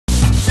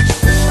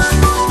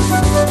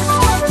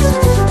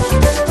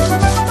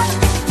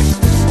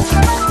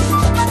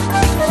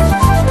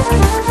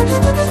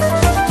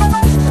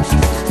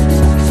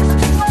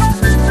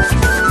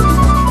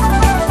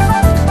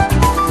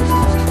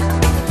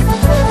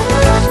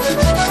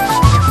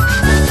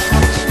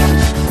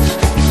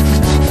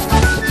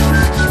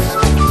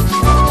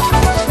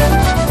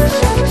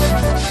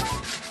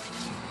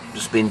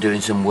been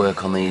doing some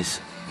work on these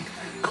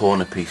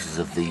corner pieces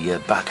of the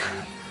back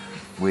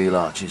wheel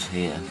arches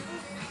here.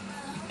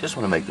 Just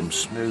want to make them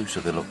smooth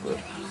so they look good.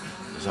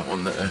 There's that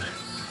one there,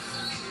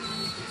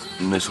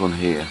 and this one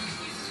here.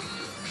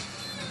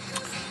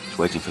 Just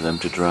waiting for them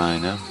to dry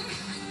now.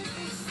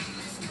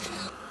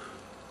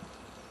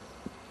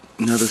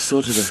 Now there's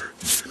sort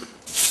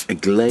of a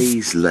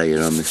glaze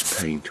layer on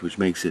this paint, which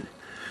makes it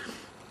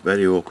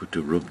very awkward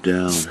to rub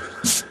down.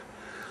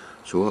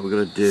 So what we're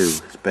going to do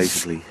is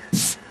basically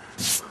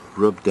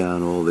rub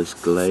down all this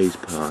glaze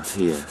part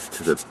here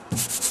to the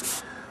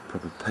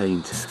proper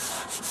paint.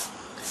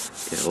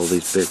 Get all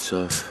these bits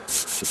off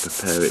to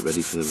prepare it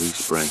ready for the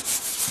respray.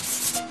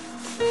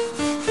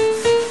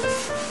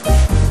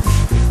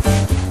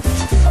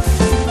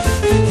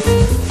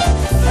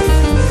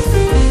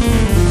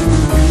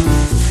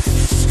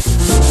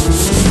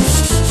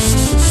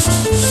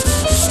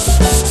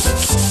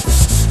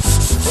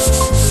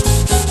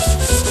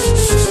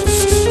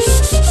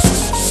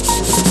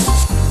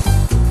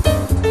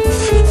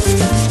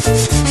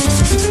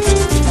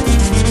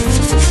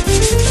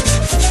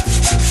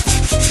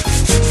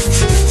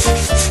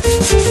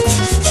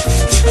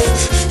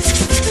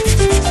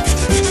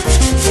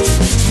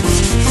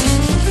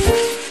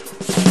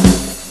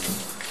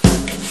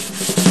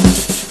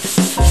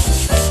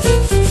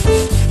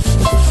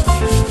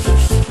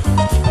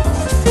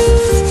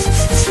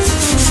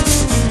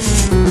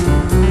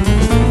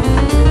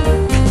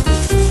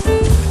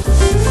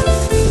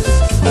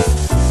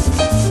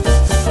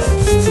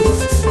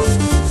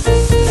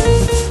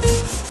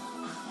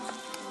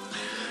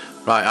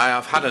 Right, I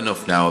have had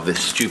enough now of this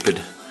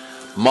stupid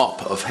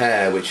mop of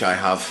hair which I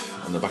have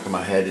on the back of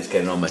my head. It's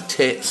getting on my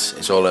tits,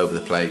 it's all over the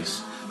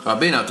place. So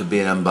I've been out to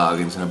B&M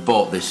Bargains and I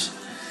bought this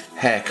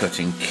hair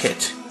cutting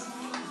kit.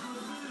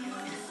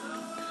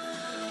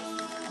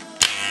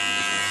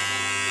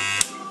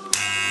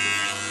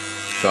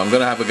 So I'm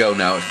going to have a go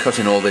now at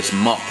cutting all this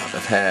mop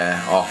of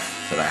hair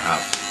off that I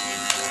have.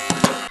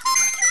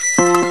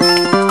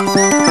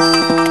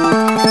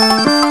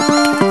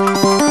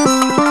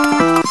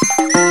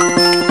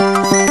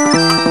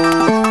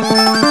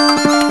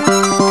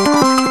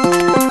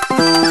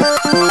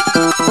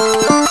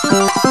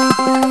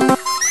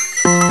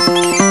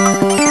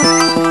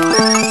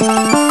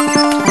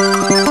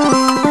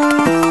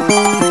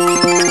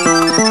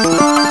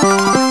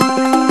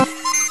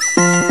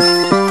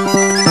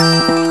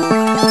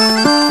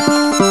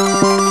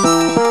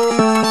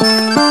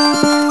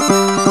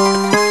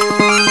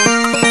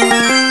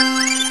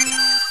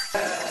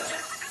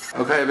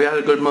 Okay, have you had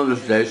a good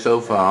Mother's Day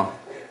so far?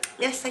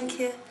 Yes, thank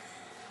you.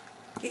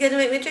 You're going to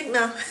make me drink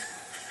now?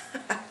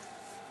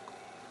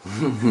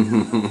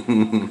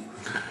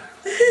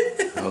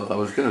 Well, I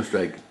was going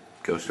to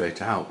go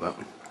straight out, but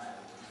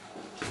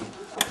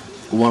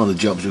one of the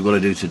jobs we've got to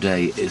do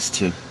today is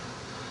to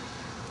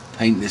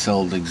paint this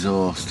old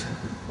exhaust,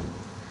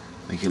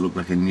 make it look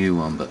like a new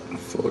one, but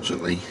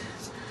unfortunately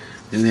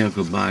the only thing I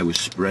could buy was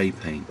spray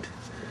paint,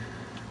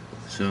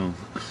 so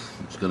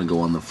it's going to go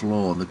on the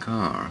floor of the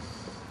car.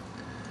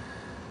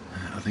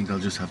 I think I'll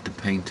just have to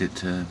paint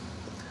it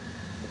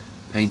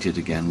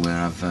again where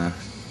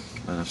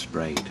I've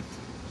sprayed.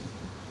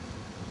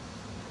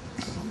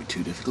 Won't be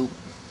too difficult.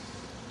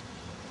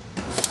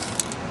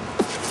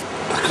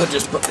 I could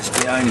just put this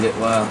behind it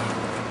while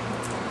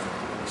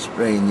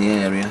spraying the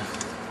area.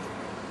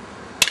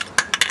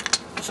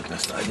 That's the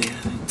best idea, I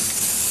think.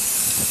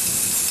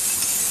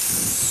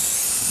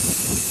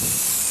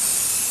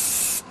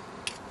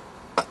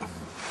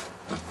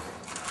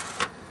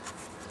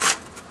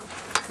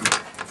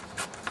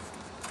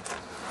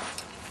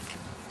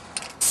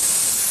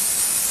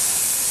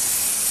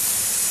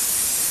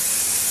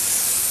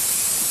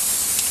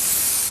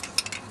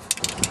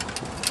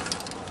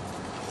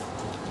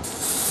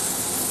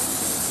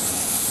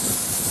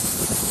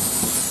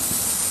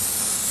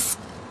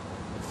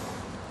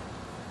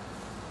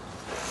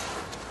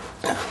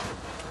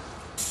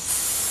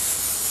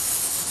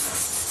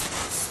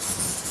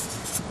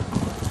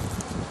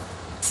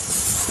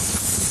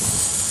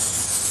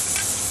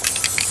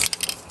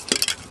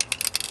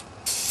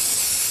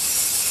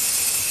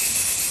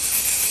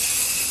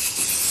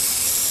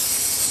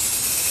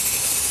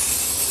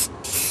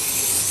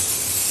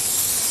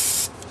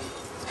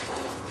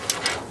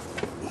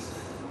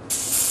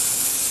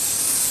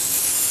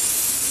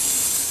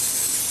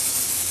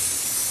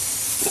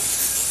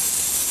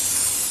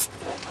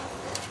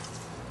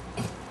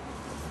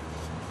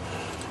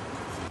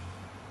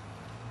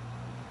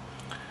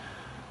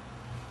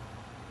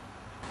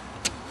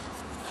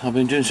 I've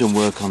been doing some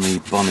work on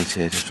the bonnet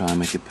here to try and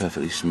make it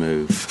perfectly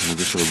smooth, and I'll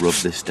just sort of rub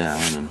this down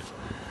and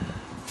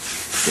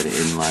get it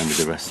in line with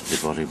the rest of the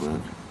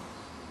bodywork.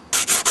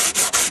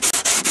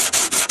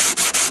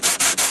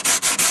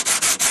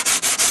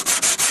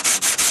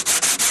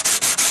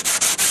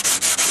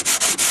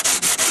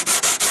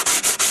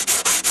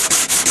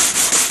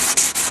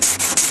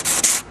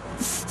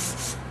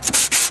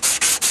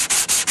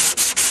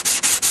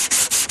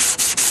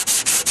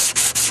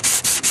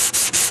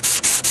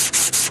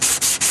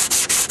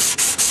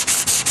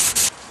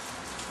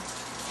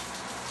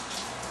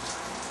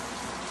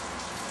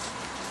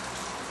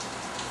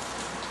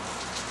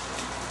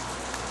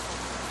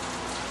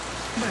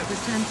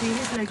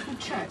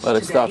 Well,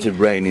 it started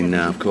raining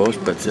now, of course,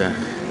 but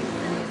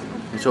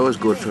it's always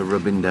good for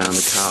rubbing down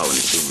the car when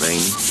it's been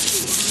raining.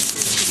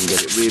 You can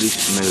get it really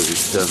smooth,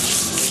 so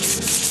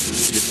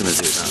just going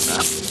to do that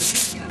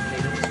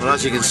now. Well,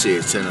 as you can see,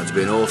 it's turned out to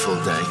be an awful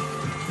day,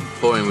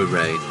 pouring with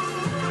rain.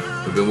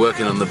 We've been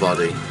working on the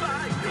body,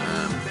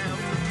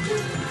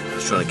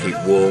 just trying to keep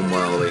warm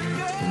while we're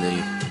in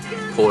the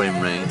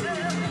pouring rain.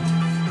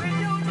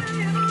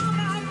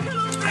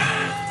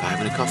 By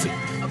having a coffee.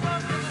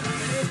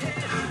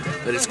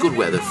 But it's good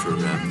weather for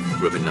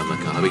rubbing down the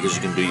car because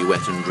you can do your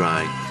wet and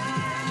dry.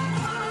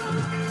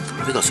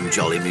 We've got some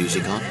jolly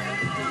music on.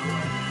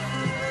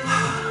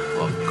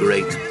 What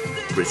great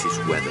British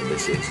weather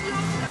this is.